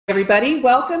Everybody,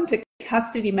 welcome to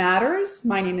Custody Matters.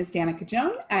 My name is Danica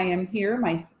Joan. I am here.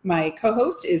 My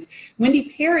co-host is Wendy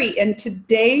Perry, and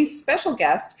today's special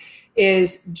guest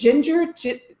is Gentile,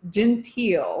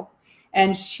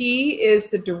 and she is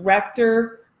the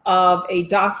director of a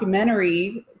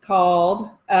documentary called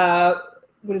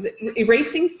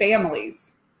Erasing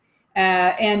Families,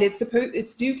 and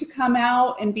it's due to come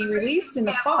out and be released in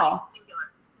the fall.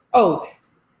 Oh,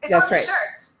 that's right.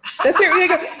 That's it. There you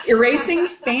go. Erasing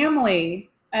Family.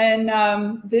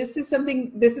 And this is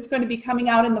going to be coming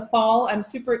out in the fall. I'm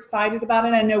super excited about it.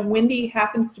 I know Wendy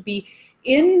happens to be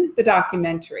in the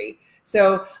documentary.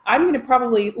 So I'm going to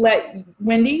probably let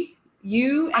Wendy,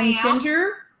 you and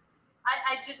Ginger.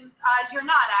 I didn't, you're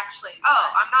not actually.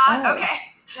 Oh, I'm not? Oh. Okay.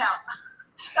 No.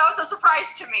 That was a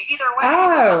surprise to me, either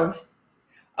way.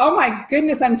 Oh my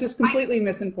goodness, I'm just completely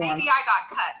misinformed. Maybe I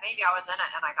got cut. Maybe I was in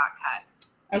it and I got cut.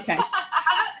 Okay. No.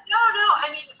 I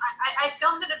mean, I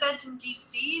filmed an event in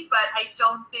DC, but I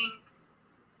don't think.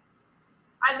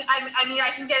 I mean,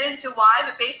 I can get into why,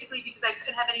 but basically because I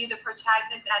couldn't have any of the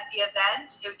protagonists at the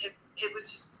event, it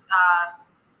was just that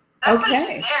footage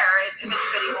is there. If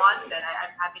anybody wants it, I'm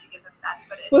happy to give them that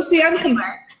footage. Well, see,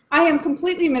 I am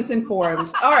completely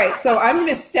misinformed. All right, so I'm going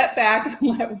to step back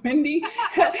and let Wendy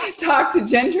talk to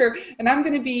Ginger, and I'm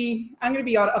going to be on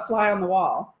a fly on the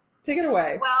wall. Take it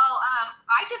away. Well,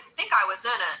 I didn't think I was in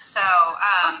it, so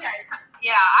Okay.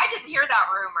 yeah, I didn't hear that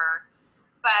rumor.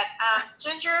 But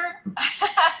Ginger,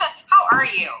 how are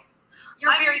you?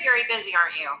 You're very, very busy,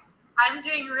 aren't you? I'm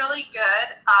doing really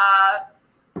good.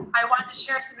 I wanted to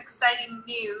share some exciting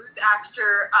news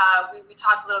after we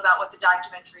talk a little about what the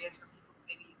documentary is for people who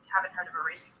maybe haven't heard of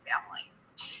Erasing Family.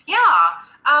 Yeah,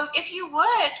 if you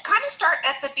would kind of start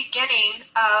at the beginning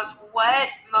of what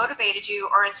motivated you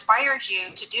or inspired you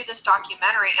to do this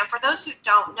documentary. And for those who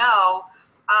don't know,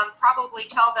 probably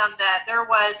tell them that there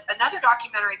was another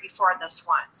documentary before this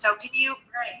one. So can you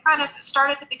kind of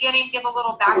start at the beginning, give a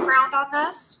little background on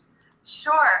this?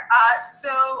 Sure.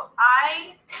 So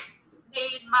I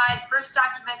made my first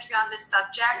documentary on this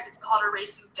subject. It's called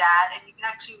Erasing Dad, and you can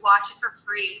actually watch it for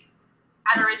free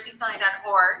at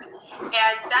erasingfamily.org.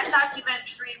 And that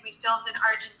documentary we filmed in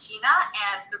Argentina,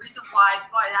 and the reason why,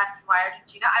 people always ask me why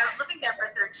Argentina, I was living there for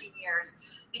 13 years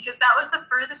because that was the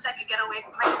furthest I could get away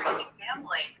from my crazy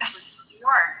family, was New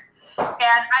York.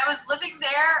 And I was living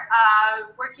there,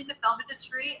 working in the film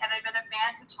industry, and I met a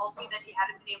man who told me that he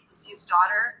hadn't been able to see his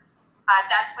daughter at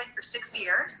that point for 6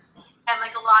 years. And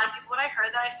like a lot of people, when I heard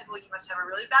that, I said, well, you must have a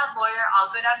really bad lawyer. I'll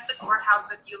go down to the courthouse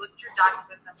with you, look at your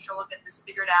documents. I'm sure we'll get this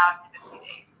figured out in a few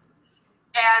days.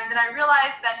 And then I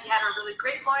realized that he had a really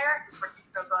great lawyer who's working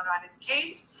pro bono on his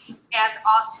case. And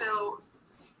also,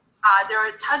 there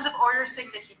were tons of orders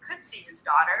saying that he could see his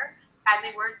daughter, and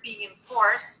they weren't being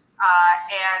enforced.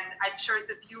 And I'm sure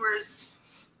the viewers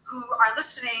who are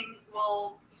listening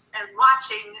and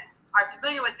watching are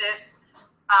familiar with this.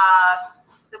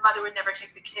 The mother would never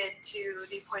take the kid to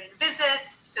the appointed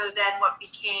visits. So then what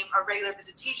became a regular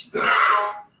visitation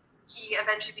schedule, he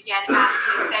eventually began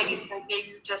asking and begging for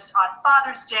maybe just on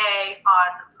Father's Day,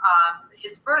 on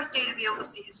his birthday to be able to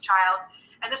see his child.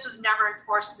 And this was never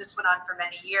enforced. This went on for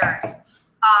many years.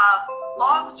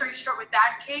 Long story short, with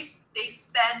that case,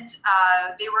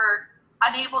 they were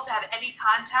unable to have any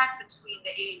contact between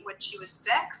when she was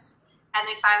 6 and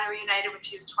they finally reunited when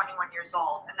she was 21 years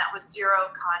old. And that was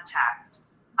 0 contact.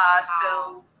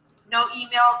 So no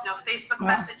emails, no Facebook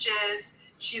messages.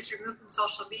 She was removed from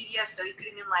social media, so you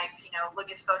couldn't even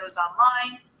look at photos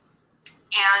online.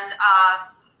 And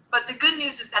but the good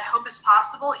news is that hope is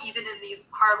possible, even in these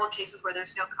horrible cases where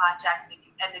there's no contact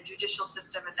and the judicial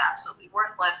system is absolutely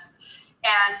worthless.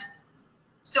 And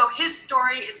so his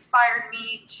story inspired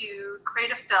me to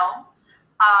create a film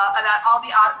about all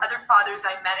the other fathers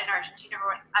I met in Argentina who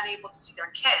were unable to see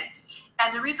their kids.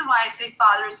 And the reason why I say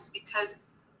fathers is because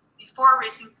before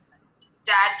Erasing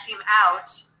Dad came out,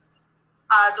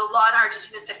 the law in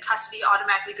Argentina said custody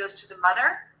automatically goes to the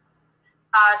mother.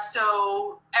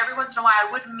 So every once in a while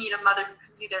I would meet a mother who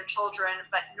could see their children,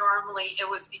 but normally it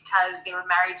was because they were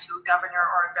married to a governor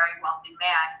or a very wealthy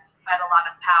man who had a lot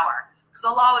of power. Because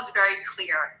the law was very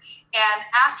clear. And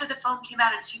after the film came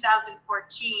out in 2014,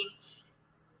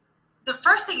 the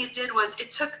first thing it did was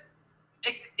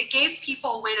it gave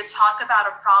people a way to talk about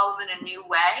a problem in a new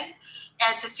way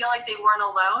and to feel like they weren't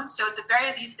alone. So at the very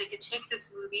least, they could take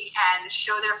this movie and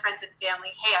show their friends and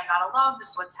family, hey, I'm not alone. This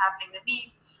is what's happening to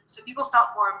me. So people felt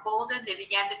more emboldened. They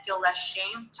began to feel less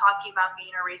shame talking about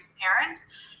being a raised parent.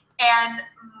 And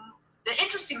the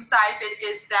interesting side of it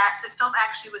is that the film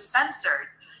actually was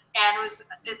censored. And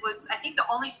it was I think, the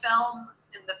only film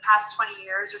in the past 20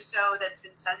 years or so that's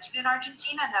been censored in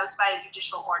Argentina, and that was by a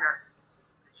judicial order.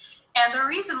 And the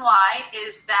reason why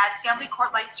is that family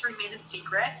court likes to remain in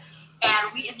secret.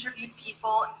 And we interviewed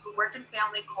people who work in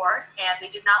family court, and they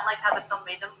did not like how the film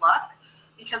made them look,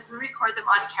 because we record them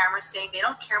on camera saying they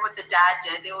don't care what the dad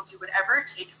did. They will do whatever it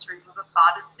takes to remove a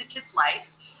father from the kid's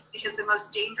life, because the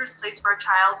most dangerous place for a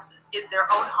child is their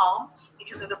own home,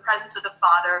 because of the presence of the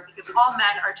father, because all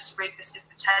men are just rapists in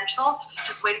potential,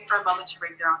 just waiting for a moment to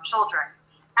rape their own children.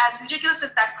 As ridiculous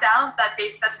as that sounds,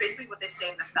 that's basically what they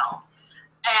say in the film.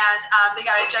 And they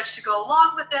got a judge to go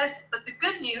along with this. But the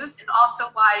good news, and also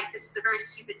why this is a very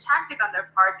stupid tactic on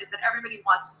their part, is that everybody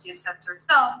wants to see a censored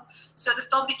film. So the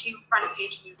film became front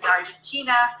page news in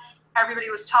Argentina.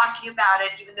 Everybody was talking about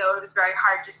it, even though it was very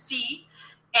hard to see.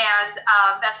 And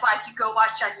that's why if you go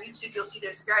watch on YouTube, you'll see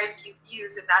there's very few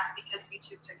views, and that's because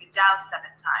YouTube took it down 7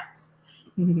 times.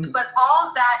 Mm-hmm. But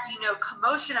all that,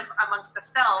 commotion amongst the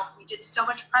film, we did so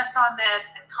much press on this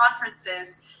and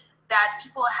conferences, that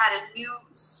people had a new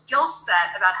skill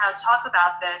set about how to talk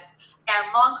about this. And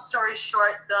long story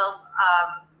short,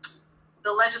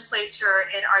 the legislature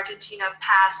in Argentina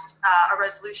passed a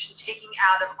resolution taking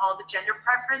out of all the gender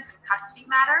preference and custody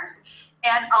matters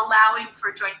and allowing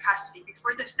for joint custody.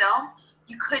 Before the film,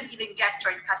 you couldn't even get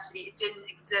joint custody. It didn't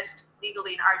exist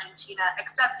legally in Argentina,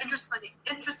 except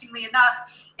interestingly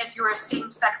enough, if you were a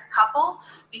same-sex couple,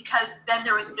 because then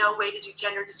there was no way to do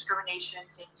gender discrimination in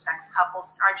same-sex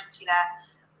couples. In Argentina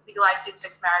legalized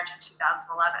same-sex marriage in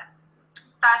 2011.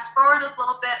 Fast forward a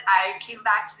little bit, I came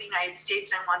back to the United States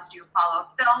and I wanted to do a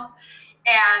follow-up film.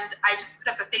 And I just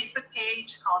put up a Facebook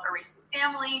page called Erasing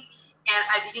Family, and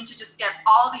I began to just get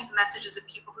all these messages of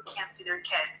people who can't see their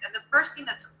kids. And the first thing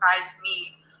that surprised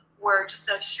me were just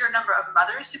the sheer number of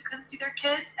mothers who couldn't see their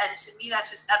kids. And to me, that's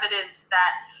just evidence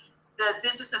that the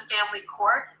business of family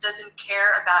court doesn't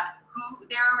care about who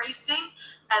they're erasing,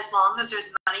 as long as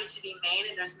there's money to be made,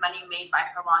 and there's money made by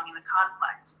prolonging the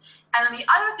conflict. And then the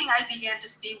other thing I began to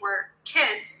see were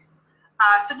kids,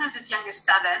 sometimes as young as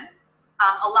 7,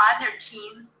 a lot of their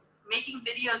teens, making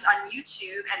videos on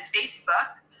YouTube and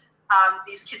Facebook.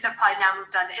 These kids have probably now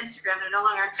moved on to Instagram, they're no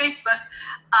longer on Facebook,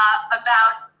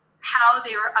 about how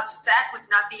they were upset with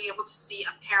not being able to see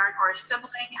a parent or a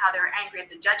sibling, how they were angry at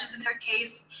the judges in their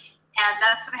case. And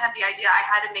that's when I had the idea I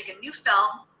had to make a new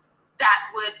film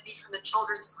that would be from the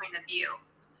children's point of view.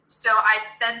 So I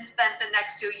then spent the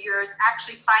next few years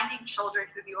actually finding children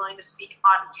who'd be willing to speak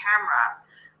on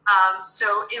camera.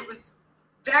 So it was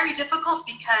very difficult,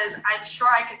 because I'm sure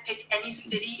I could pick any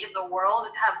city in the world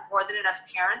and have more than enough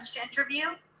parents to interview.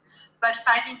 But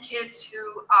finding kids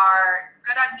who are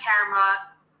good on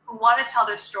camera, who want to tell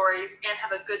their stories and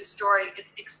have a good story,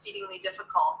 it's exceedingly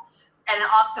difficult. And it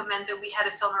also meant that we had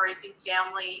to film Erasing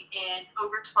Family in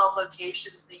over 12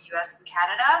 locations in the US and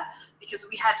Canada, because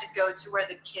we had to go to where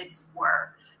the kids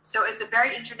were. So it's a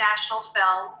very international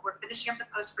film. We're finishing up the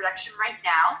post-production right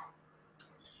now.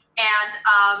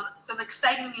 And some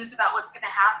exciting news about what's going to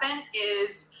happen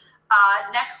is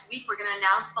next week we're going to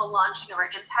announce the launching of our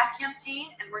impact campaign,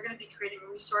 and we're going to be creating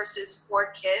resources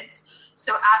for kids.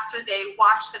 So after they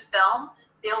watch the film,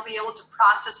 they'll be able to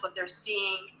process what they're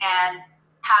seeing and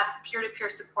have peer-to-peer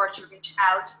support to reach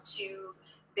out to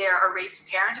their erased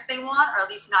parent if they want, or at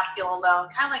least not feel alone,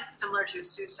 kind of like similar to a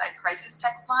suicide crisis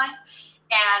text line.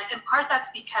 And in part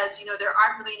that's because, there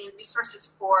aren't really any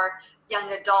resources for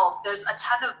young adults. There's a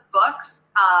ton of books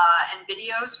and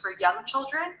videos for young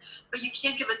children, but you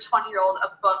can't give a 20-year-old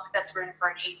a book that's written for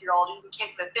an 8-year-old, and you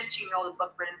can't give a 15-year-old a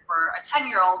book written for a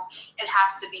 10-year-old. It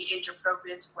has to be age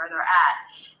appropriate to where they're at.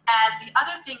 And the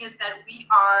other thing is that we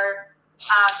are,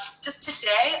 just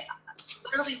today,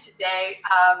 literally today,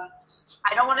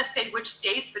 I don't want to say which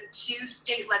states, but 2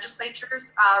 state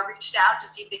legislatures reached out to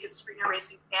see if they could screen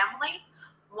Erasing Family.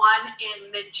 One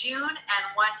in mid-June and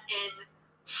one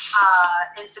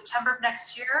in September of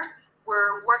next year.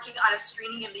 We're working on a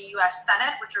screening in the U.S.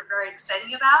 Senate, which we're very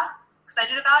excited about.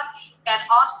 And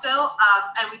also,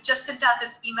 and we just sent out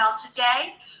this email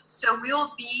today, so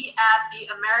we'll be at the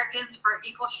Americans for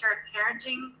Equal Shared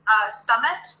Parenting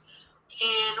Summit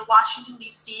in Washington,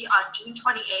 D.C. on June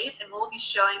 28th, and we'll be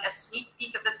showing a sneak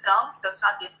peek of the film, so it's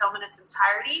not the film in its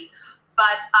entirety,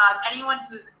 but anyone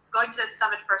who's going to that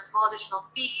summit for a small additional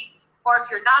fee, or if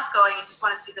you're not going and just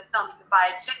want to see the film, you can buy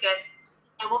a ticket,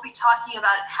 and we'll be talking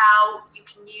about how you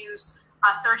can use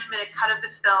a 30-minute cut of the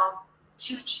film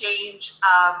to change,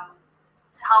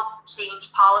 to help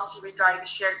change policy regarding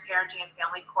shared parenting and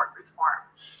family court reform.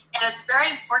 And it's very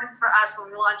important for us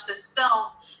when we launch this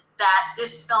film that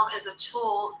this film is a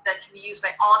tool that can be used by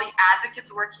all the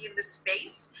advocates working in this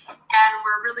space. And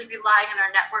we're really relying on our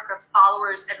network of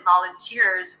followers and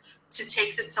volunteers to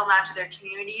take this film out to their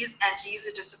communities and to use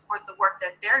it to support the work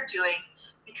that they're doing,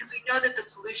 because we know that the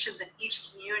solutions in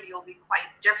each community will be quite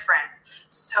different.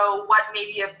 So what may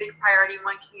be a big priority in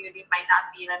one community might not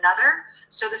be in another.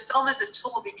 So the film is a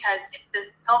tool because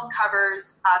the film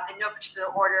covers, in no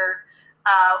particular order,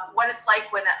 what it's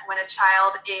like when a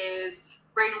child is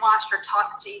brainwashed or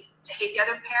taught to hate the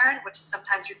other parent, which is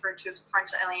sometimes referred to as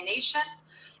parental alienation.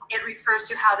 It refers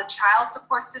to how the child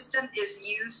support system is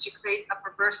used to create a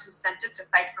perverse incentive to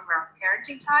fight for more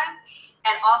parenting time,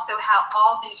 and also how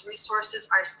all these resources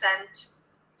are sent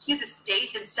to the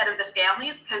state instead of the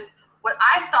families. Because what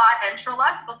I thought, and for a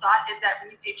lot of people thought, is that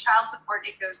when you pay child support,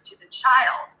 it goes to the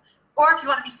child. Or if you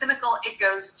want to be cynical, it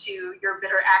goes to your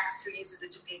bitter ex who uses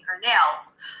it to paint her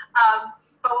nails.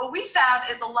 But what we found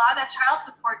is a lot of that child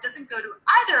support doesn't go to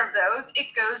either of those.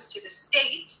 It goes to the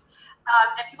state.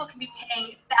 And people can be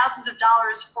paying thousands of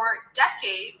dollars for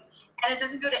decades, and it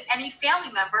doesn't go to any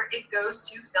family member. It goes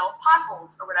to fill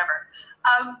potholes or whatever.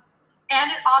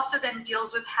 And it also then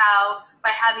deals with how, by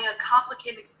having a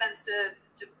complicated, expensive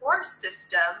divorce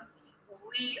system,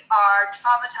 we are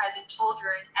traumatizing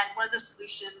children. And one of the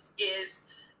solutions is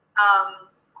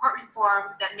court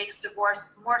reform that makes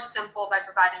divorce more simple by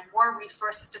providing more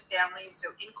resources to families. So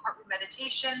in-court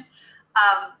mediation,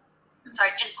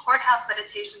 in courthouse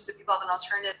mediation, so people have an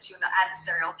alternative to an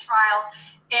adversarial trial.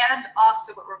 And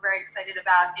also what we're very excited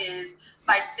about is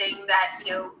by saying that,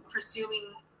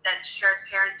 presuming that shared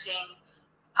parenting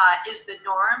is the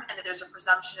norm and that there's a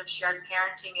presumption of shared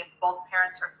parenting if both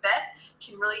parents are fit,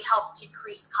 can really help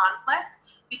decrease conflict.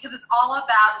 Because it's all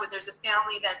about when there's a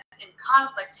family that's in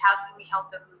conflict, how can we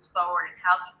help them move forward and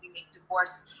how can we make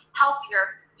divorce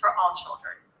healthier for all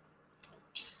children?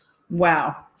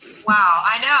 Wow. Wow,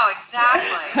 I know,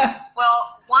 exactly.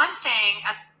 Well, one thing,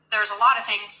 there's a lot of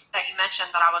things that you mentioned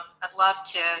that I'd love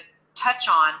to touch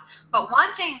on, but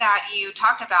one thing that you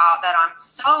talked about that I'm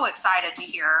so excited to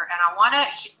hear, and I want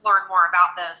to learn more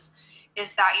about this,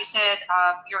 is that you said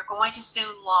you're going to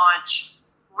soon launch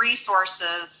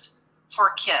resources for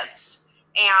kids.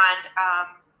 And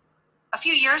a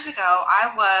few years ago,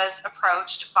 I was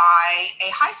approached by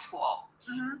a high school.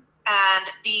 Mm-hmm. And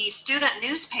the student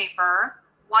newspaper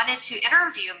wanted to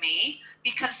interview me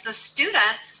because the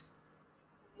students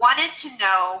wanted to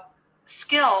know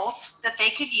skills that they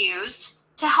could use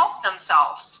to help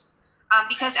themselves.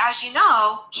 Because as you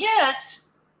know, kids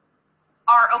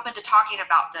are open to talking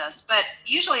about this, but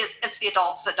usually it's the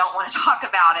adults that don't want to talk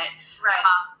about it. Right.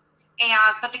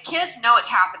 But the kids know it's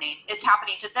happening. It's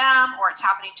happening to them, or it's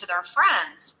happening to their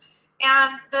friends.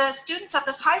 And the students at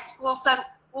this high school said,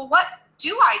 well, what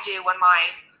do I do when my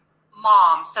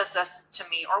mom says this to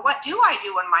me? Or what do I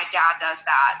do when my dad does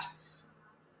that?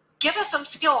 Give us some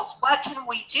skills. What can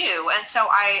we do? And so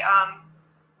I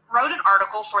wrote an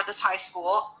article for this high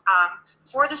school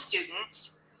for the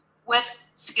students with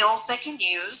skills they can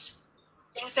use,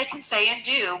 things they can say and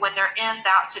do when they're in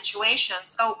that situation.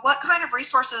 So what kind of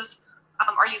resources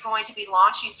are you going to be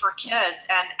launching for kids,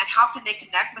 and how can they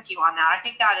connect with you on that? I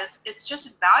think that it's just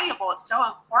invaluable. It's so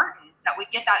important that we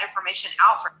get that information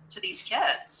out to these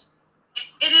kids.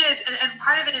 It is, and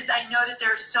part of it is I know that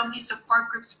there are so many support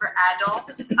groups for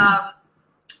adults,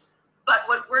 but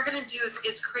what we're going to do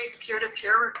is create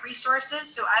peer-to-peer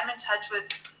resources. So I'm in touch with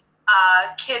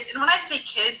kids, and when I say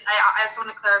kids, I just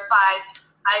want to clarify,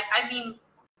 I mean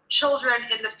children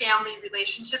in the family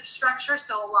relationship structure,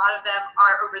 so a lot of them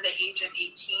are over the age of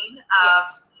 18.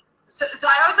 Yes. So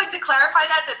I always like to clarify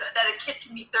that a kid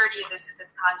can be 30 in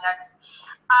this context.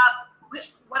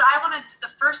 What I want to,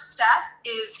 the first step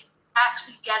is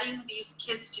actually getting these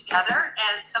kids together,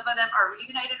 and some of them are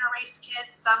reunited erased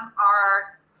kids, some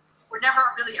were never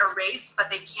really erased,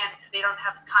 but they don't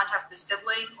have contact with a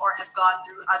sibling or have gone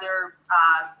through other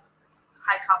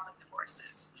high conflict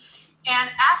divorces. And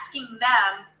asking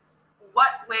them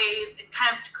what ways, and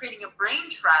kind of creating a brain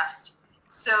trust,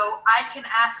 so I can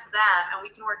ask them and we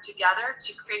can work together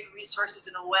to create resources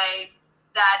in a way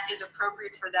that is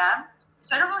appropriate for them.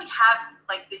 So I don't really have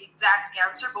like the exact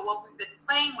answer, but what we've been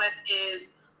playing with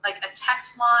is like a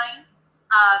text line,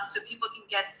 so people can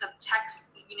get some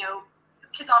text,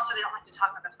 because kids also, they don't like to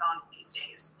talk on the phone these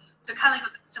days. So kind of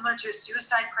like similar to a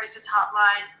suicide crisis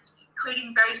hotline,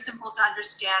 creating very simple to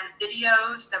understand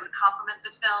videos that would complement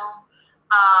the film,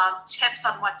 tips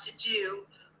on what to do,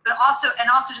 but also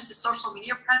just the social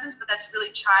media presence, but that's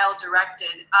really child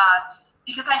directed.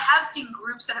 Because I have seen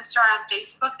groups that have started on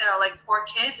Facebook that are like for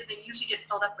kids, and they usually get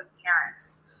filled up with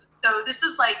parents. So this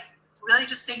is like really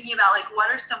just thinking about like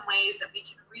what are some ways that we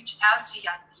can reach out to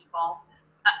young people,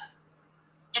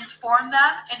 inform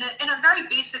them in a very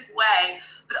basic way,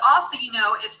 but also, you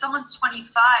know, if someone's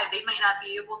 25, they might not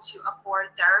be able to afford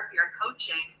therapy or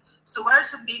coaching. So what are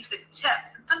some basic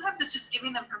tips? And sometimes it's just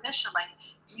giving them permission, like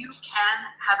you can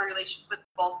have a relationship with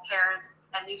both parents,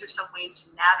 and these are some ways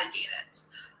to navigate it.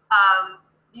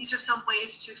 These are some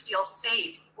ways to feel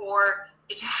safe, or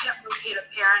if you can't locate a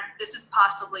parent, this is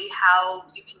possibly how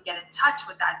you can get in touch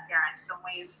with that parent. Some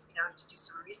ways, you know, to do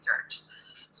some research.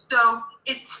 So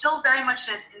it's still very much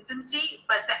in its infancy,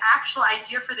 but the actual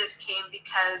idea for this came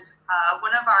because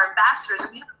one of our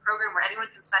ambassadors, we have a program where anyone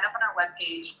can sign up on our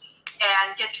webpage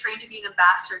and get trained to be an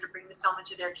ambassador to bring the film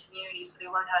into their community. So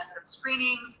they learn how to set up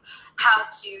screenings, how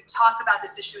to talk about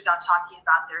this issue without talking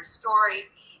about their story.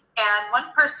 And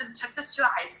one person took this to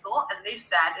a high school and they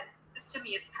said, and this to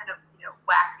me is kind of, you know,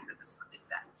 wacky that this is what they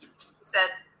said. They said,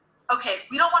 okay,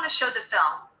 we don't want to show the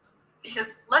film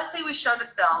because let's say we show the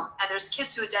film and there's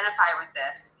kids who identify with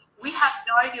this. We have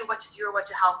no idea what to do or what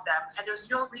to help them, and there's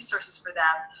no resources for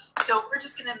them. So we're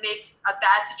just going to make a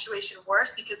bad situation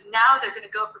worse because now they're going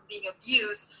to go from being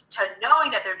abused to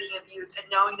knowing that they're being abused and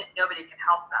knowing that nobody can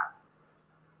help them.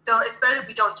 So it's better that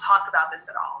we don't talk about this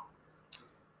at all.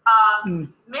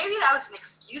 Maybe that was an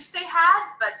excuse they had,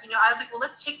 but you know, I was like, well,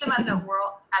 let's take them at their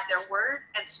word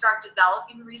and start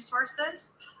developing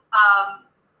resources.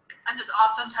 I'm just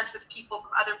also in touch with people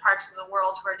from other parts of the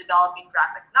world who are developing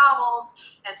graphic novels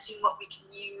and seeing what we can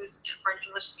use for an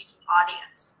English-speaking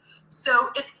audience. So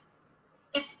it's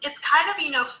kind of, you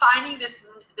know, finding this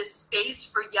space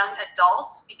for young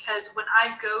adults, because when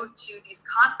I go to these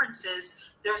conferences,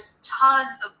 there's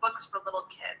tons of books for little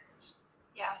kids.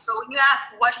 Yeah. So when you ask,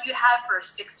 what do you have for a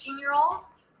 16-year-old?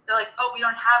 They're like, oh, we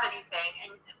don't have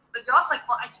anything. But you're also like,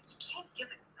 well, you can't give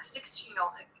a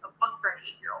 16-year-old a book for an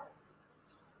 8-year-old.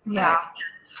 Yeah.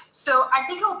 So I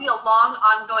think it will be a long,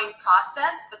 ongoing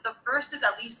process, but the first is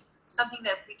at least something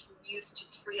that we can use to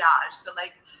triage. So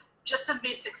like just some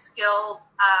basic skills.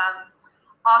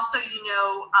 Also, you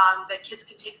know, that kids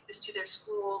can take this to their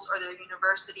schools or their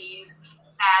universities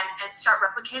and start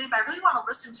replicating. But I really want to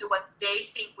listen to what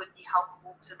they think would be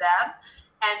helpful to them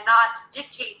and not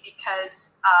dictate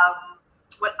because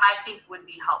what I think would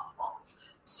be helpful.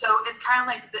 So it's kind of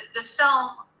like the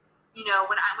film. You know,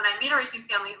 when I made A Racing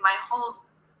Family, my whole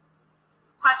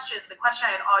question, the question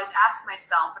I had always asked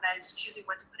myself when I was choosing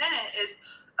what to put in it is,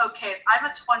 okay, if I'm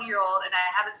a 20-year-old and I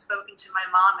haven't spoken to my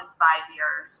mom in 5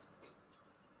 years,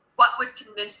 what would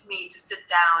convince me to sit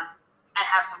down and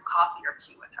have some coffee or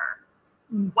tea with her?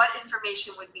 What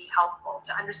information would be helpful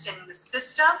to understanding the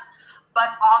system,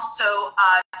 but also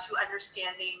to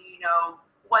understanding, you know,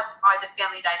 what are the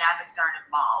family dynamics that are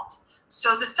involved?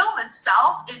 So the film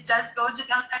itself, it does go into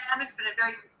family dynamics, but in a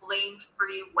very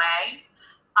blame-free way.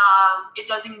 It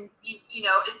doesn't, you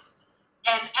know,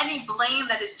 and any blame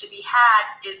that is to be had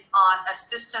is on a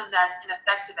system that's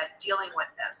ineffective at dealing with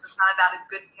this. So it's not about a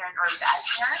good parent or a bad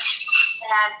parent.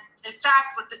 And in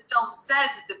fact, what the film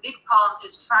says is the big problem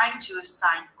is trying to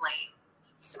assign blame.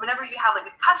 So whenever you have like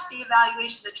a custody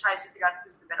evaluation that tries to figure out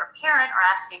who's the better parent, or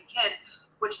asking a kid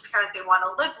which parent they want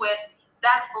to live with,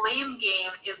 that blame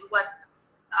game is what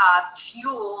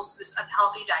fuels this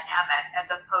unhealthy dynamic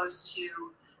as opposed to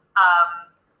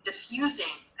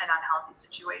diffusing an unhealthy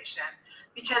situation.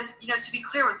 Because, you know, to be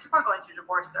clear, when people are going through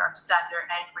divorce, they're upset, they're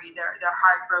angry, they're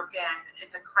heartbroken,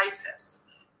 it's a crisis.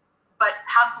 But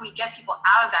how can we get people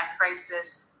out of that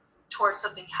crisis towards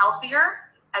something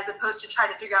healthier, as opposed to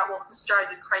trying to figure out, well, who started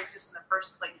the crisis in the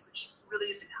first place, which really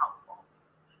isn't helpful.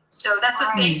 So that's a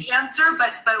big answer,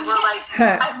 but we're like,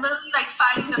 I'm literally like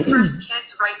finding the first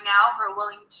kids right now who are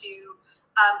willing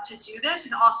to do this,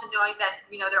 and also knowing that,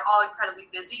 you know, they're all incredibly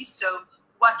busy. So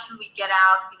what can we get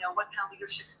out? You know, what kind of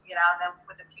leadership can we get out of them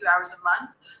with a few hours a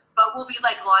month? But we'll be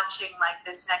like launching like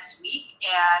this next week,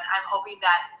 and I'm hoping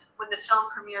that when the film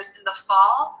premieres in the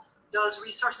fall, those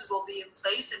resources will be in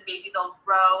place and maybe they'll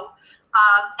grow.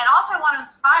 And also I want to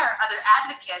inspire other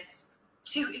advocates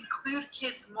to include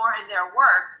kids more in their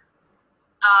work.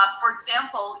 For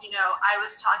example, you know, I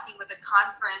was talking with a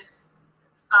conference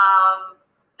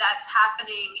that's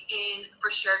happening for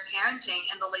shared parenting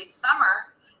in the late summer,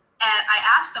 and I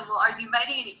asked them, well, are you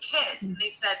inviting any kids? And they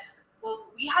said, well,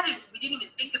 we didn't even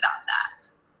think about that.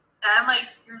 And I'm like,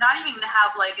 you're not even going to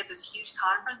have like at this huge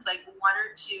conference like 1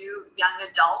 or 2 young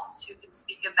adults who can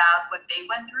speak about what they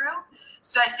went through.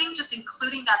 So I think just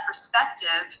including that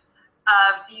perspective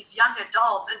of these young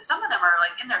adults, and some of them are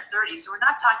like in their 30s, so we're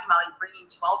not talking about like bringing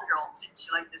 12-year-olds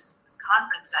into like this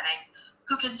conference setting,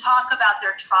 who can talk about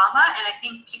their trauma. And I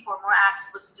think people are more apt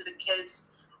to listen to the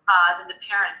kids than the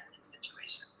parents in these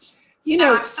situations. You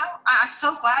know, I'm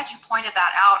so glad you pointed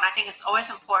that out, and I think it's always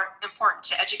important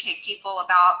to educate people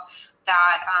about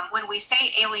that. When we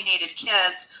say alienated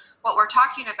kids, what we're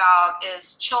talking about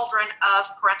is children of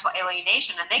parental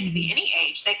alienation, and they can be any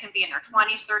age. They can be in their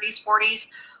 20s, 30s, 40s.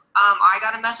 I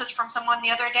got a message from someone the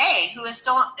other day who is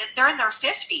still, they're in their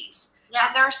 50s,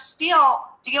 and they're still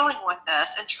dealing with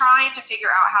this and trying to figure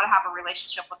out how to have a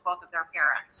relationship with both of their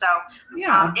parents. So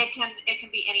it can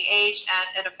be any age,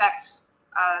 and it affects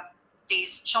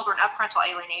these children of parental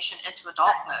alienation into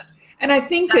adulthood. And I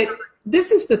think that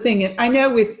this is the thing. I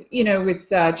know with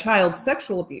child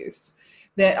sexual abuse,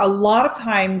 that a lot of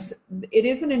times it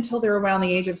isn't until they're around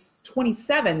the age of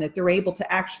 27 that they're able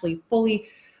to actually fully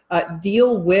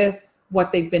deal with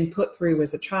what they've been put through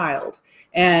as a child.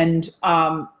 And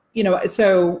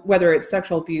so whether it's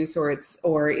sexual abuse or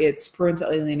it's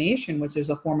parental alienation, which is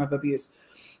a form of abuse,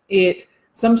 it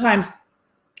sometimes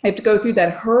they have to go through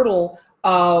that hurdle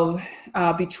of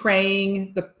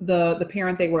betraying the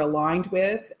parent they were aligned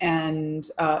with and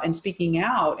speaking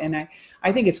out. And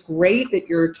I think it's great that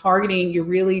you're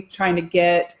really trying to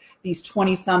get these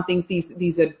 20-somethings,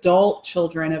 these adult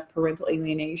children of parental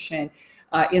alienation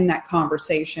in that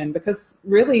conversation, because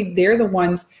really they're the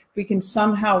ones, if we can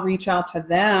somehow reach out to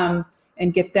them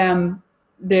and get them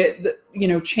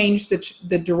change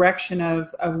the direction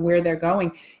of where they're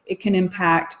going, it can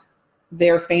impact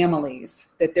their families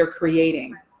that they're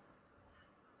creating.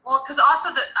 Well, because also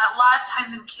a lot of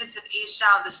times when kids have aged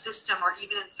out of the system, or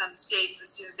even in some states, as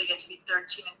soon as they get to be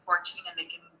 13 and 14 and they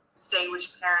can say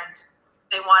which parent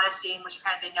they want to see and which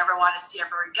parent they never want to see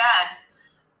ever again,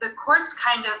 the courts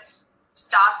kind of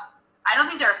stop. I don't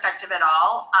think they're effective at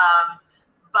all,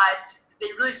 but they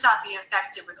really stop being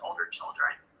effective with older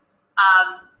children.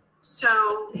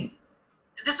 So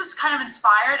this was kind of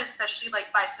inspired, especially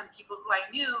like by some people who I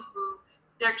knew who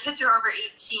their kids are over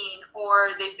 18,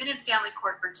 or they've been in family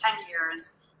court for 10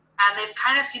 years, and they've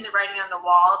kind of seen the writing on the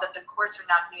wall that the courts are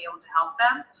not going to be able to help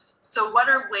them. So what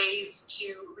are ways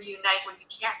to reunite when you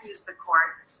can't use the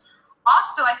courts?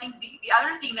 Also, I think the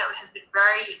other thing that has been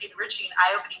very enriching and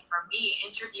eye-opening for me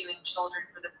interviewing children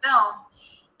for the film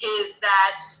is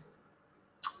that,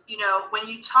 when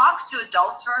you talk to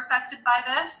adults who are affected by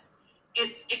this,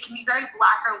 it can be very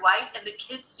black or white, and the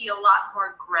kids see a lot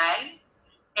more gray.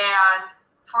 And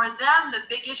for them, the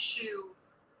big issue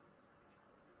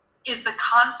is the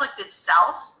conflict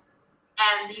itself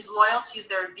and these loyalties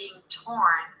that are being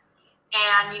torn.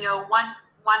 And,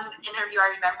 one interview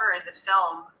I remember in the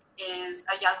film is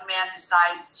a young man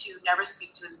decides to never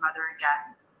speak to his mother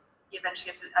again. He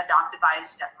eventually gets adopted by his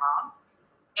stepmom.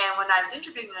 And when I was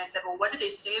interviewing him, I said, well, what did they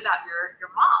say about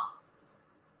your mom?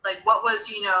 Like, what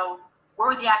was, what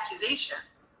were the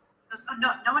accusations? He goes, oh,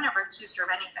 no one ever accused her of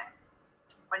anything.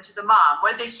 Went to the mom.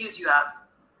 What did they accuse you of?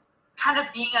 Kind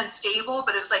of being unstable,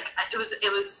 but it was like, it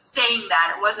was saying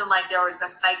that. It wasn't like there was a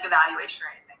psych evaluation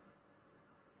or anything.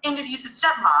 Interviewed the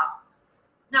stepmom.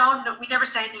 No, we never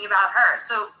said anything about her.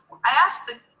 So I asked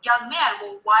the young man,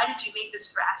 well, why did you make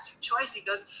this drastic choice? He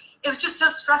goes, it was just so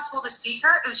stressful to see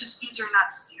her. It was just easier not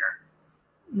to see her.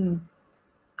 Mm.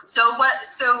 So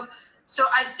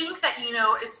I think that,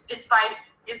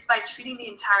 it's by treating the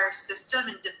entire system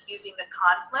and diffusing the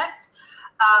conflict.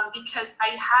 Because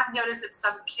I have noticed that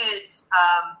some kids,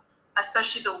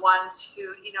 especially the ones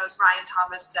who, as Ryan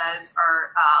Thomas says,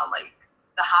 are like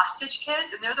the hostage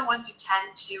kids, and they're the ones who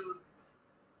tend to,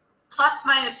 plus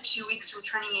minus 2 weeks from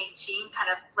turning 18,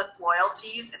 kind of flip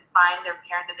loyalties and find their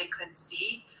parent that they couldn't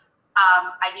see.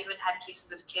 I've even had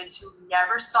cases of kids who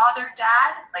never saw their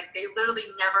dad, like they literally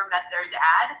never met their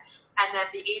dad, and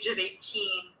at the age of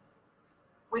 18,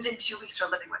 within 2 weeks are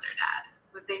living with their dad,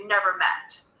 who they never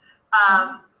met.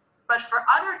 But for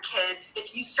other kids,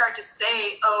 if you start to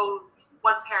say, oh,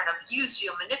 one parent abused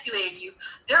you, manipulated you,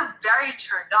 they're very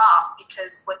turned off,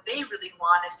 because what they really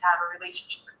want is to have a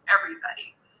relationship with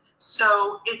everybody.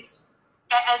 So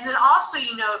and then also,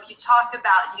 if you talk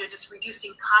about, just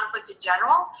reducing conflict in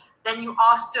general, then you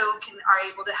also are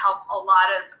able to help a lot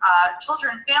of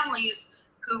children and families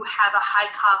who have a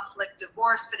high conflict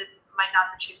divorce, but it might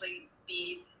not particularly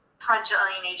be parental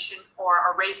alienation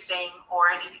or erasing or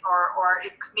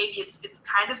maybe it's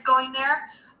kind of going there,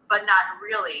 but not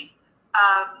really,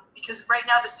 because right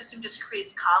now the system just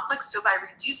creates conflict. So by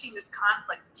reducing this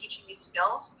conflict and teaching these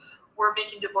skills, we're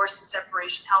making divorce and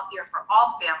separation healthier for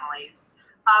all families,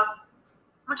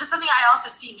 which is something I also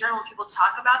see in general when people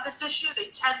talk about this issue. They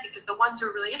tend, because the ones who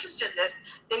are really interested in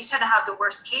this, they tend to have the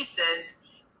worst cases,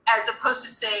 as opposed to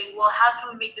saying, well, how can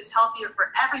we make this healthier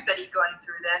for everybody going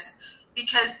through this?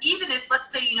 Because even if,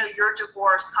 let's say, your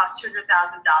divorce costs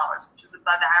 $200,000, which is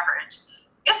above average,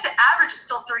 if the average is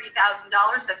still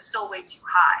 $30,000, that's still way too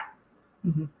high.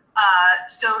 Mm-hmm.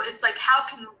 So it's like, how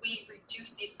can we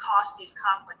reduce these costs, these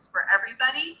conflicts for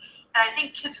everybody? And I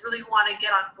think kids really want to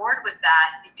get on board with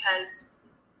that, because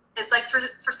it's like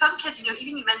for some kids, you know,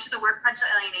 even you mentioned the word parental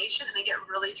alienation and they get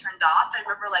really turned off. I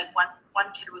remember like one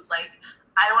kid was like,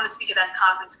 I don't want to speak at that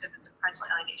conference because it's a parental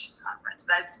alienation conference,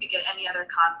 but I'd speak at any other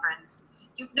conference.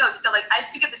 He said like, I'd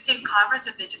speak at the same conference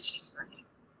if they just changed their name.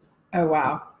 Oh,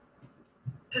 wow.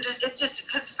 Because it's just,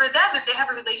 because for them, if they have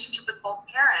a relationship with both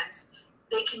parents,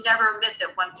 they can never admit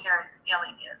that one parent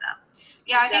alienated them.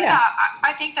 Yeah,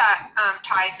 I think that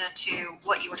ties into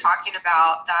what you were talking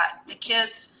about, that the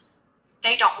kids,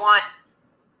 they don't want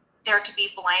there to be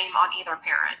blame on either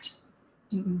parent.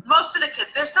 Mm-hmm. Most of the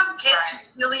kids, there's some kids who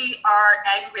really are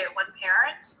angry at one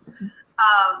parent.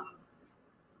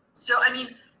 So, I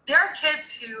mean, there are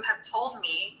kids who have told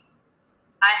me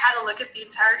I had to look at the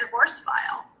entire divorce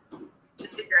file to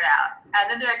figure it out.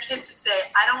 And then there are kids who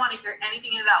say, I don't want to hear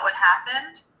anything about what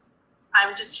happened.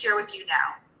 I'm just here with you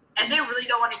now. And they really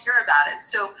don't want to hear about it.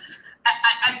 So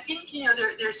I think, you know,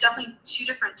 there's definitely two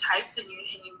different types, and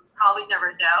you probably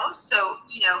never know. So,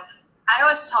 you know, I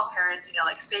always tell parents, you know,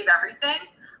 like, save everything.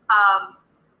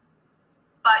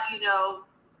 But, you know,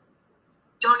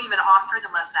 don't even offer it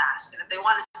unless asked. And if they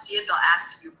want to see it, they'll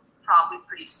ask you probably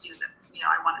pretty soon that, you know,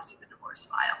 I want to see the divorce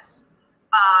files.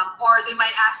 Or they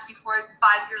might ask you for it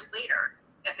 5 years later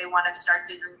if they want to start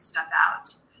figuring stuff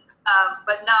out.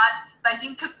 But I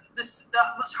think because the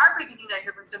most heartbreaking thing that I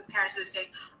hear from some parents is they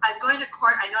say, I'm going to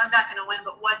court, I know I'm not going to win,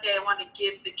 but one day I want to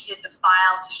give the kid the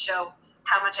file to show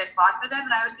how much I fought for them.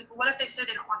 And I always think, well, what if they say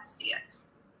they don't want to see it?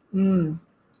 Mm.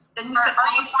 Then you spend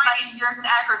all these money, years in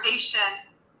aggravation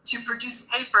to produce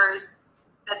papers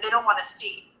that they don't want to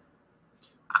see.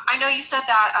 I know you said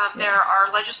that there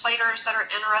are legislators that are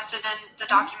interested in the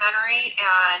documentary,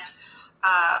 and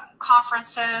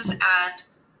conferences, and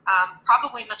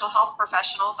probably mental health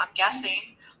professionals, I'm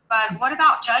guessing. But what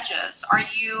about judges? Are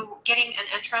you getting an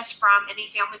interest from any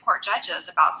family court judges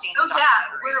about seeing the documentary?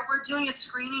 Yeah, we're doing a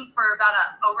screening for about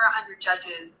over 100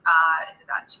 judges in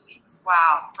about 2 weeks.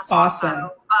 Wow, that's awesome.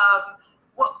 So,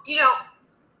 well, you know,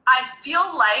 I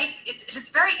feel like it's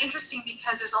very interesting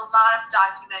because there's a lot of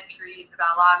documentaries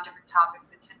about a lot of different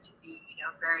topics that tend to be, you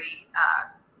know, very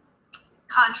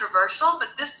controversial. But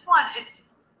this one,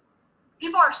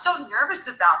 people are so nervous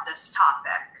about this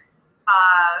topic.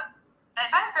 And I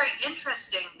find it very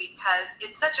interesting because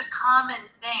it's such a common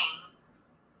thing,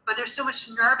 but there's so much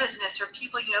nervousness, or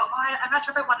people, you know, I'm not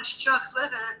sure if I want to show because what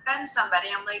if it offends somebody?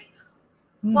 I'm like,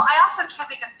 well, I also can't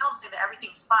make a film saying that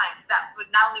everything's fine, because that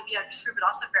would not only be untrue, but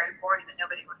also very boring that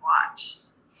nobody would watch.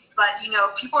 But, you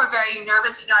know, people are very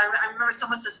nervous. You know, I remember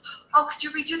someone says, oh, could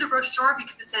you redo the brochure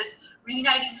because it says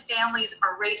reuniting families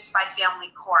erased by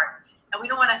family court, and we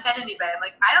don't want to offend anybody. I'm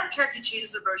like, I don't care if you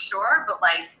change the brochure, but,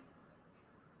 like,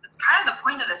 it's kind of the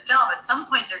point of the film. At some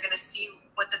point, they're going to see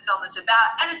what the film is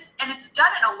about. And it's done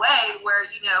in a way where,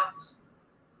 you know,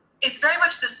 it's very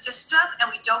much the system, and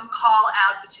we don't call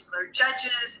out particular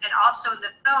judges. And also in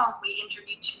the film, we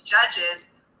interview 2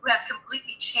 judges who have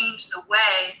completely changed the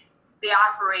way they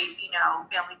operate, you know,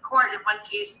 family court. In one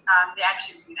case, they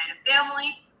actually reunited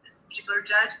family, this particular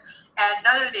judge. And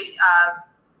another,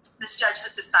 this judge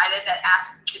has decided that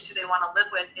asking kids who they want to live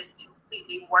with is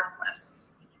completely worthless.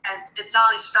 And it's not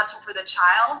only stressful for the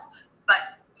child,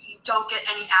 but you don't get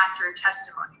any accurate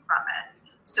testimony from it.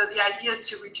 So the idea is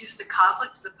to reduce the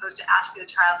conflict as opposed to asking the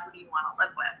child, who do you want to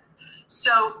live with?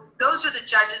 So those are the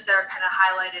judges that are kind of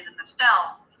highlighted in the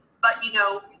film. But, you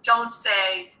know, don't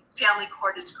say family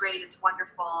court is great, it's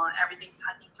wonderful, and everything's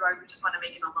hunky-dory, we just want to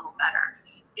make it a little better.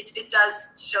 It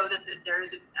does show that there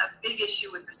is a big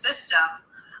issue with the system.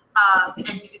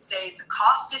 And you could say it's a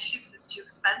cost issue because it's too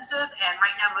expensive. And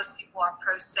right now most people are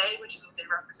pro se, which means they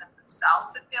represent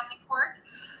themselves in family court.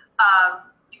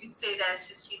 You could say that it's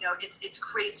just, you know, it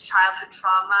creates childhood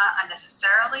trauma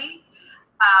unnecessarily.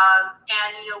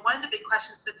 And, you know, one of the big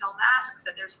questions the film asks is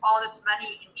that there's all this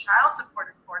money in child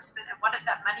support enforcement, and what if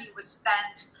that money was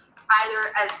spent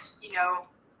either as, you know,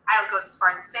 I don't go as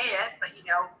far and say it, but, you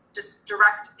know, just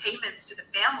direct payments to the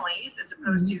families as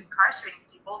opposed to incarcerating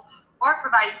people, or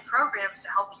providing programs to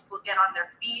help people get on their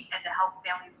feet and to help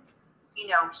families, you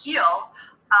know, heal.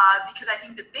 Because I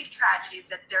think the big tragedy is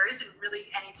that there isn't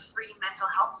really any free mental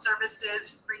health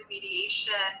services, free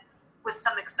mediation, with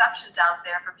some exceptions out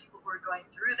there for people who are going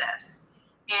through this.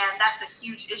 And that's a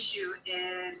huge issue,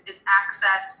 is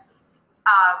access.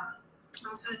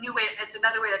 So it's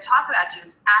another way to talk about it,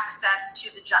 is access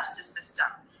to the justice system.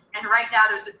 And right now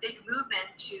there's a big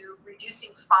movement to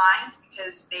reducing fines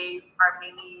because they are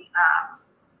mainly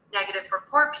negative for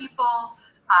poor people.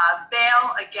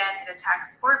 Bail, again, it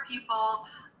attacks poor people.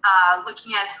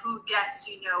 Looking at who gets,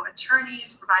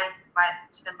 attorneys provided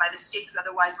to them by the state, because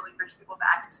otherwise only rich people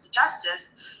have access to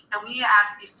justice. And we need to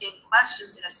ask these same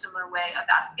questions in a similar way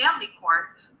about family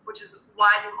court, which is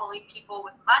why do only people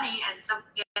with money, and some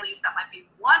families that might be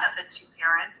one of the two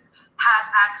parents, have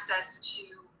access to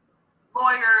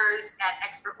lawyers and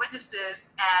expert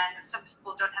witnesses, and some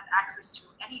people don't have access to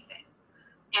anything.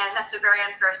 And that's a very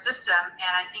unfair system.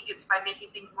 And I think it's by making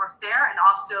things more fair, and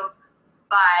also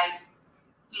by,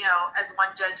 as one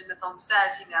judge in the film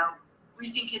says,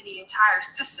 rethinking the entire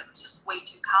system. It's just way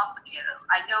too complicated.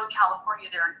 I know in California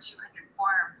there are 200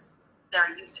 forms that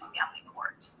are used in family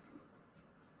court.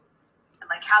 And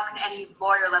like, how can any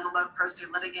lawyer, let alone pro se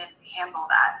litigant, handle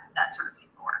that sort of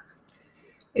paperwork?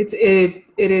 It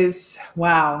is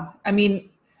wow. I mean,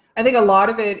 I think a lot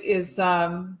of it is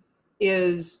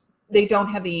they don't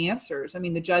have the answers. I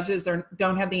mean, the judges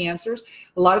don't have the answers.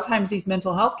 A lot of times these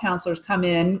mental health counselors come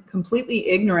in completely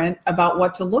ignorant about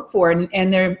what to look for.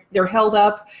 And they're held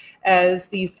up as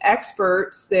these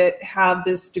experts that have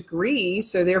this degree,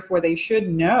 so therefore they should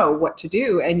know what to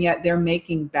do. And yet they're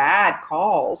making bad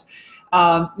calls.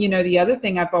 The other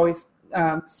thing I've always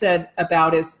said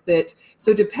about is that,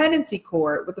 so dependency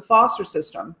court with the foster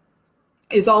system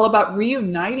is all about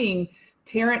reuniting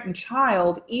parent and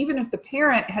child. Even if the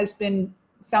parent has been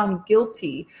found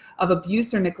guilty of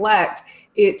abuse or neglect,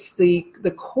 it's the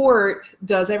court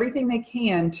does everything they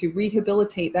can to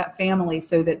rehabilitate that family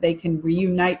so that they can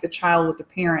reunite the child with the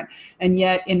parent. And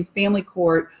yet in family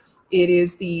court, it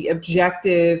is the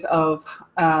objective of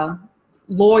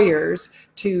lawyers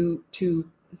to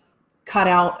cut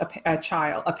out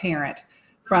a parent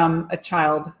from a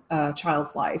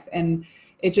child's life. And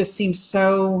it just seems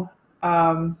so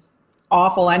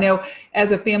awful. I know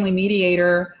as a family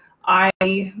mediator, I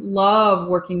love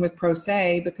working with pro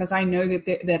se because I know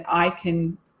that I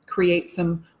can create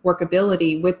some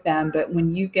workability with them. But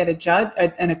when you get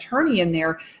an attorney in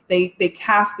there, they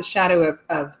cast the shadow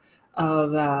of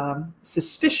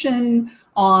suspicion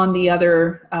on the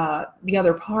other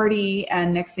party,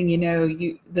 and next thing you know,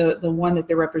 the one that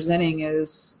they're representing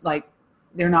is like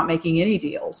they're not making any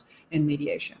deals in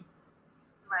mediation.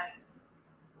 Right.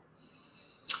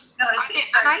 No,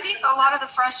 I think a lot of the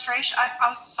frustration. I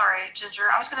was sorry,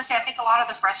 Ginger. I was going to say I think a lot of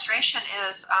the frustration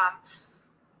is,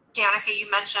 Danica, you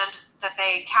mentioned that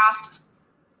they cast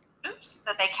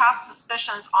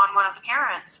suspicions on one of the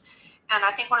parents, and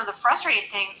I think one of the frustrating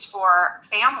things for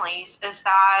families is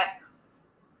that,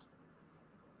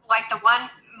 like the one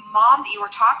mom that you were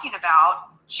talking about,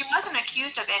 she wasn't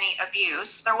accused of any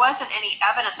abuse. There wasn't any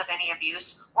evidence of any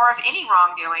abuse or of any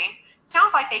wrongdoing.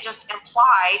 Sounds like they just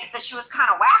implied that she was kind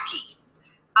of wacky.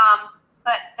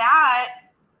 But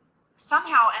that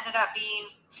somehow ended up being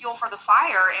fuel for the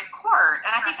fire in court.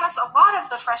 And I think that's a lot of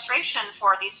the frustration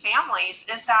for these families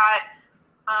is that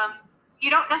you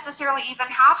don't necessarily even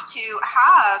have to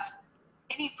have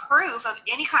any proof of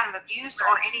any kind of abuse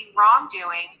or any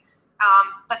wrongdoing.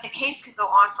 But the case could go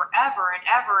on forever and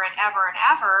ever and ever and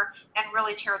ever and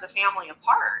really tear the family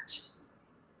apart.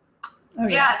 Oh,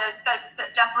 yeah, that's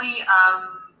definitely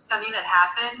something that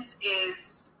happens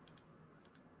is,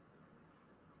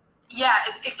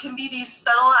 it can be these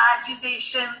subtle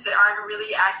accusations that aren't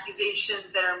really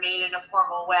accusations that are made in a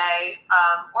formal way.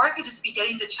 Or it could just be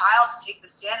getting the child to take the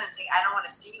stand and saying, I don't want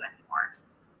to see you anymore.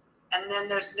 And then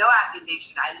there's no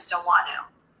accusation, I just don't want to.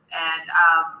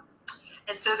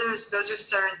 And so those are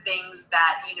certain things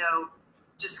that,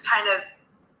 just kind of,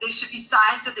 they should be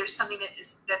signs that there's something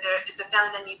it's a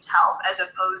family that needs help, as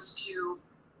opposed to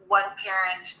one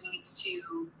parent needs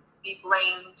to be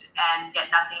blamed and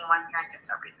get nothing, one parent gets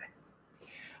everything.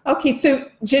 Okay, so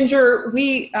Ginger,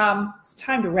 it's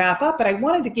time to wrap up, but I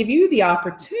wanted to give you the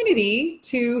opportunity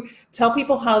to tell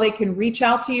people how they can reach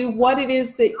out to you, what it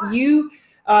is that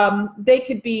they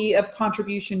could be of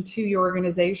contribution to your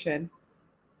organization.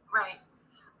 Right.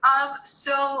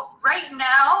 So right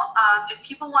now, if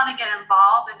people want to get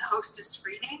involved and host a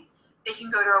screening, they can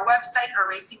go to our website,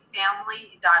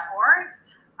 erasingfamily.org,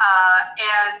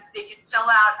 and they can fill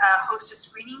out a host a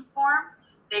screening form.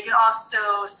 They can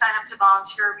also sign up to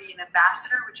volunteer or be an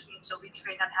ambassador, which means you'll be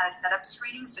trained on how to set up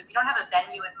screenings. So if you don't have a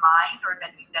venue in mind or a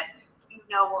venue that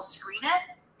will screen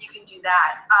it, you can do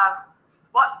that.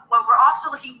 What we're also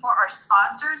looking for are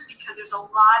sponsors, because there's a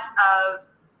lot of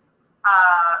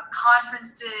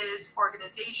conferences,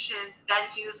 organizations,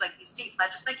 venues, like these state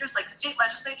legislatures. Like state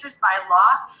legislatures, by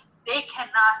law, they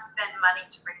cannot spend money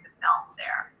to bring the film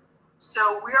there.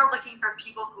 So we are looking for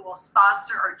people who will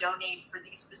sponsor or donate for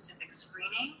these specific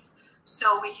screenings,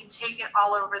 so we can take it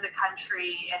all over the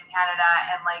country and Canada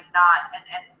and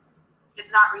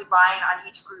it's not relying on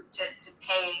each group to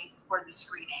pay for the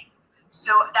screening.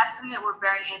 So that's something that we're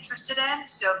very interested in.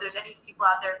 So if there's any people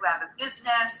out there who have a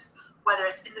business, whether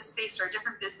it's in the space or a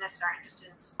different business, and are interested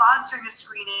in sponsoring a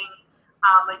screening,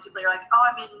 like people are like, oh,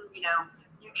 I'm in,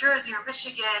 New Jersey or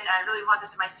Michigan, and I really want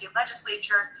this in my state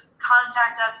legislature,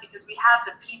 contact us, because we have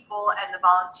the people and the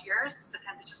volunteers.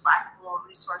 Sometimes it just lacks a little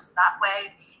resource that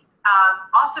way.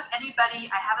 Also, if anybody,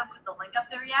 I haven't put the link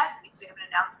up there yet because we haven't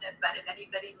announced it, but if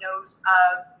anybody knows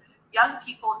of young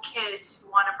people, kids who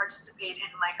want to participate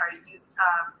in like our youth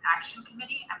action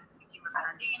committee, I'm thinking of a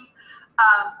better name,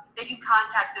 they can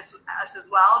contact us as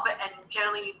well. And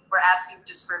generally we're asking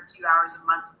just for a few hours a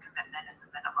month of commitment at the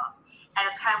minimum. And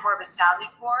it's kind of more of a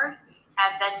sounding board.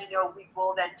 And then, we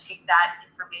will then take that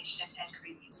information and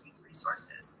create these youth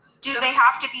resources. Do they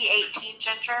have to be 18,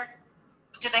 Ginger?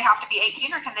 Do they have to be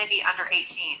 18 or can they be under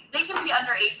 18? They can be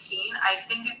under 18. I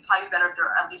think it'd probably be better if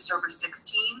they're at least over 16.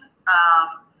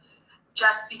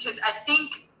 Just because I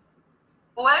think,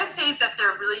 what I would say is that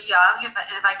they're really young, if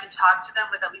I can talk to them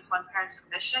with at least one parent's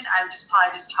permission, I would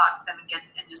probably talk to them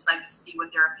and just like to see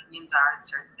what their opinions are on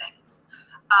certain things.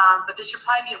 But they should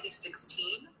probably be at least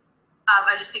 16.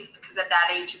 I just think because at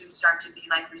that age you can start to be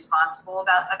like responsible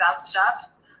about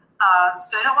stuff.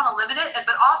 So I don't want to limit it,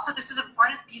 but also this is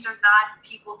important. These are not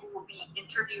people who will be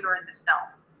interviewed or in the film.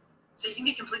 So you can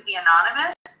be completely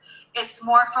anonymous. It's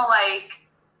more for like,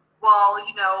 well,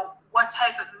 what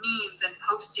type of memes and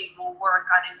posting will work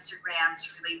on Instagram to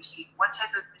relate to you? What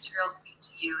type of materials mean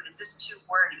to you? Is this too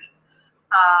wordy?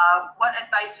 What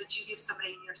advice would you give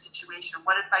somebody in your situation?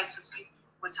 What advice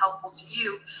was helpful to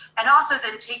you? And also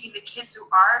then taking the kids who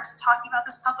are talking about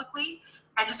this publicly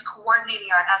and just coordinating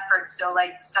our efforts so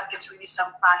like stuff gets released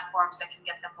on platforms that can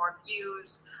get them more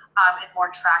views and more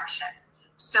traction.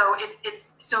 So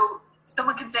so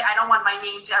someone can say, I don't want my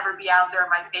name to ever be out there in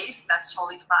my face. That's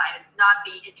totally fine. It's not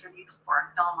being interviewed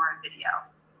for a film or a video.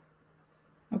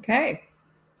 Okay.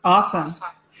 Awesome.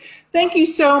 Thank you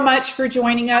so much for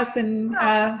joining us and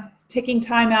taking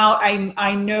time out.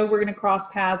 I know we're going to cross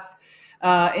paths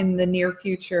in the near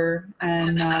future.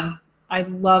 And I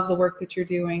love the work that you're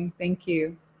doing. Thank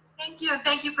you. Thank you.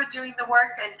 Thank you for doing the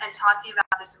work and talking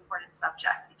about this important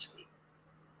subject each week.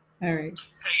 All right.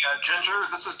 Hey, Ginger,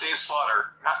 this is Dave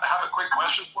Slaughter. I have a quick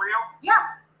question for you. Yeah.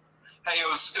 Hey, it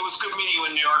was good meeting you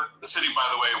in New York City, by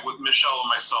the way, with Michelle and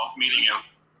myself meeting you.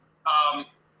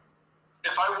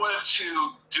 If I wanted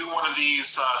to do one of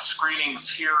these screenings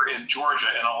here in Georgia,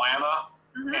 in Atlanta,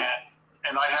 and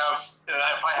if I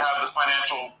have the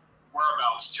financial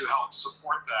whereabouts to help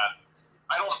support that,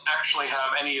 I don't actually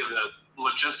have any of the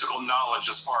logistical knowledge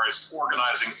as far as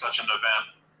organizing such an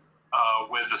event.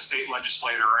 With the state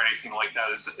legislator or anything like that.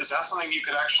 Is that something you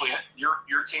could actually,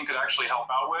 your team could actually help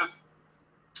out with?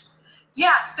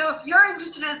 Yeah, so if you're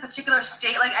interested in a particular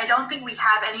state, like I don't think we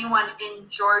have anyone in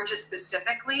Georgia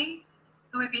specifically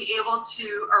who would be able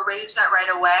to arrange that right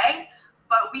away,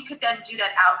 but we could then do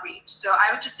that outreach. So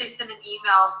I would just say send an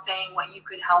email saying what you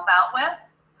could help out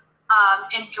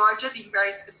with. In Georgia, being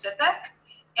very specific.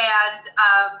 And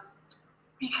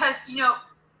because,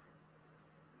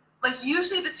 like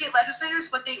usually the state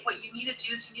legislators, what you need to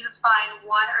do is you need to find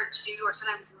one or two or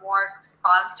sometimes more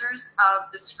sponsors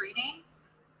of the screening,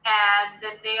 and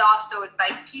then they also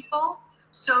invite people.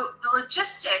 So the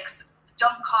logistics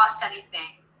don't cost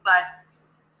anything, but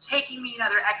taking me and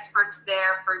other experts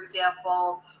there, for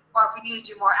example, or if we need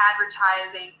to do more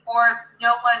advertising, or if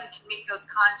no one can make those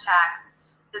contacts,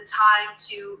 the time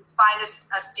to find a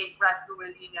state rep who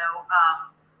would,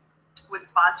 would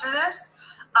sponsor this.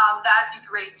 That'd be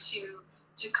great to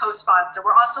co-sponsor.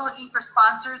 We're also looking for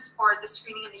sponsors for the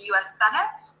screening in the U.S.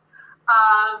 Senate.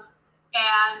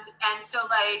 And so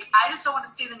like, I just don't want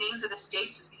to say the names of the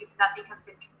states just because nothing has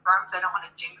been confirmed, so I don't want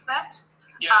to jinx it.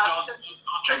 Yeah, don't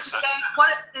jinx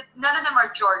it. None of them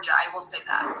are Georgia, I will say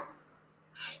that.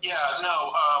 Yeah,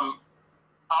 no,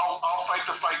 I'll fight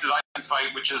the fight that I can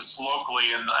fight, which is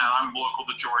locally, and I'm local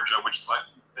to Georgia, which is like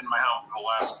been my home for the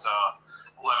last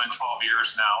 11, 12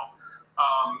 years now.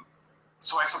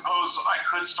 So I suppose I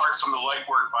could start some of the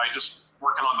legwork by just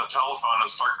working on the telephone and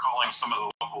start calling some of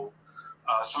the local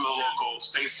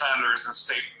state senators and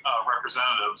state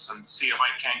representatives and see if I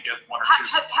can't get one or two.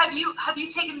 Have you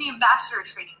taken the ambassador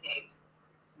training, Dave?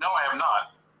 No, I have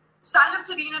not. Sign up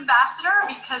to be an ambassador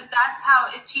because that's how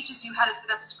it teaches you how to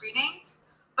set up screenings.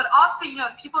 But also,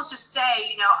 if people just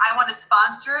say, I want to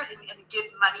sponsor it and give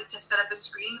money to set up a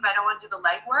screening, if I don't want to do the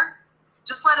legwork,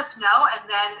 just let us know, and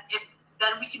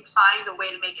then we can find a way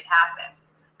to make it happen.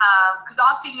 Because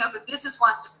also, if a business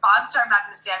wants to sponsor, I'm not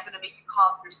going to say I'm going to make you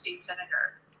call up your state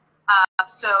senator.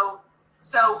 So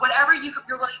So whatever you're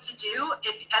willing to do,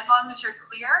 as long as you're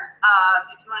clear,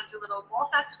 if you want to do a little of both,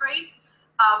 that's great.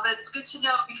 But it's good to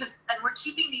know and we're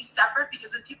keeping these separate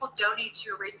because when people donate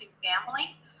to Erasing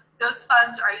Family, those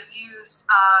funds are used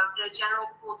in a general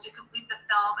pool to complete the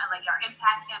film and like our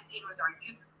impact campaign with our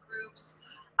youth groups,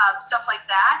 stuff like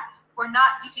that. We're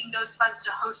not using those funds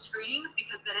to host screenings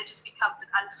because then it just becomes an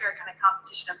unfair kind of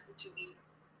competition of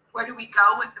where do we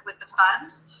go with the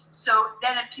funds. So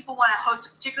then if people want to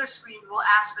host a particular screening, we'll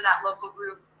ask for that local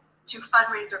group to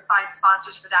fundraise or find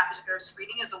sponsors for that particular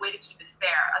screening as a way to keep it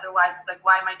fair. Otherwise, it's like,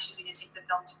 why am I choosing to take the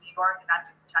film to New York and not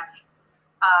to Kentucky?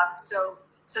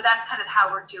 So that's kind of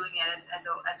how we're doing it as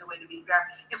a way to be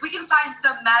fair. If we can find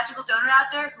some magical donor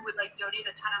out there who would like donate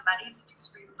a ton of money to do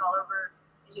screenings all over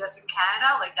the US and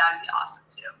Canada, like that would be awesome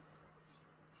too.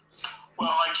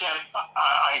 Well, I can't.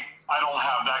 I don't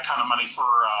have that kind of money for.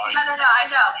 No, I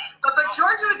know. But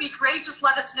Georgia would be great. Just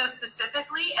let us know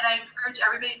specifically, and I encourage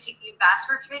everybody to take the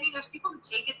ambassador training. There's people who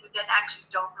take it who then actually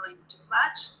don't really do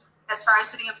much as far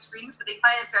as setting up screenings, but they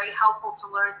find it very helpful to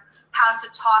learn how to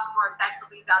talk more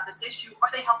effectively about this issue, or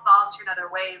they help volunteer in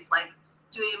other ways, like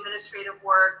doing administrative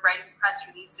work, writing press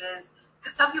releases.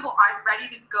 Because some people aren't ready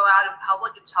to go out in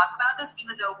public and talk about this,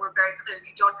 even though we're very clear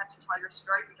you don't have to tell your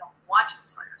story. We don't want you to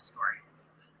tell your story.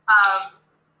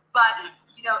 But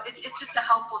you know, it's just a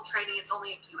helpful training. It's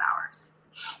only a few hours.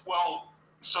 Well,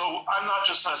 so I'm not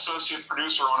just an associate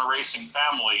producer on Erasing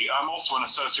Family. I'm also an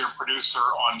associate producer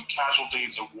on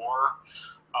Casualties of War,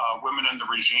 Women in the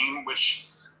Regime, which,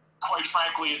 quite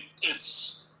frankly,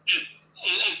 it's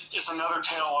another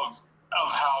tale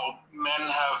of how men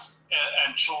have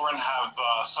and children have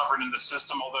suffered in the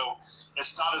system. Although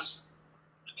it's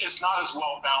not as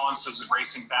well balanced as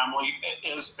Erasing Family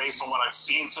is, based on what I've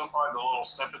seen so far, the little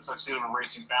snippets I've seen of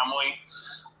Erasing Family.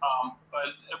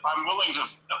 But if I'm willing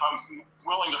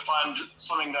to fund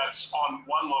something that's on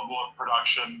one level of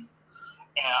production,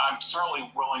 and I'm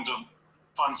certainly willing to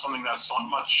fund something that's on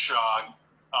much a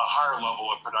higher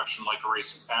level of production, like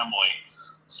Erasing Family.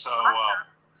 So.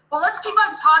 Well, let's keep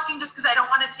on talking just because I don't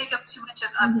want to take up too much of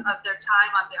their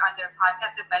time on their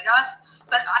podcast and beg us.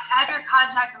 But I have your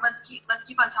contact, and let's keep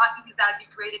on talking because that would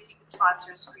be great if you could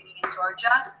sponsor a screening in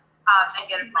Georgia and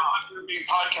get it. You're being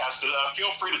podcasted.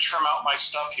 Feel free to trim out my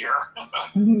stuff here.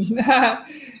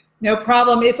 No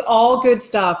problem. It's all good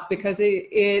stuff because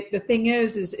the thing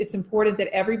is it's important that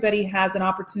everybody has an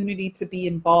opportunity to be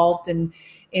involved in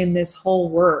this whole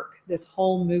work, this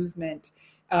whole movement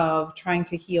of trying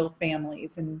to heal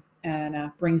families and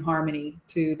bring harmony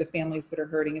to the families that are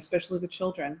hurting, especially the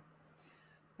children.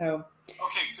 So.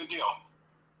 Okay, good deal.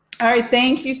 All right,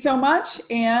 thank you so much,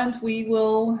 and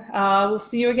we'll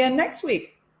see you again next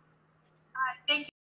week. Thank you.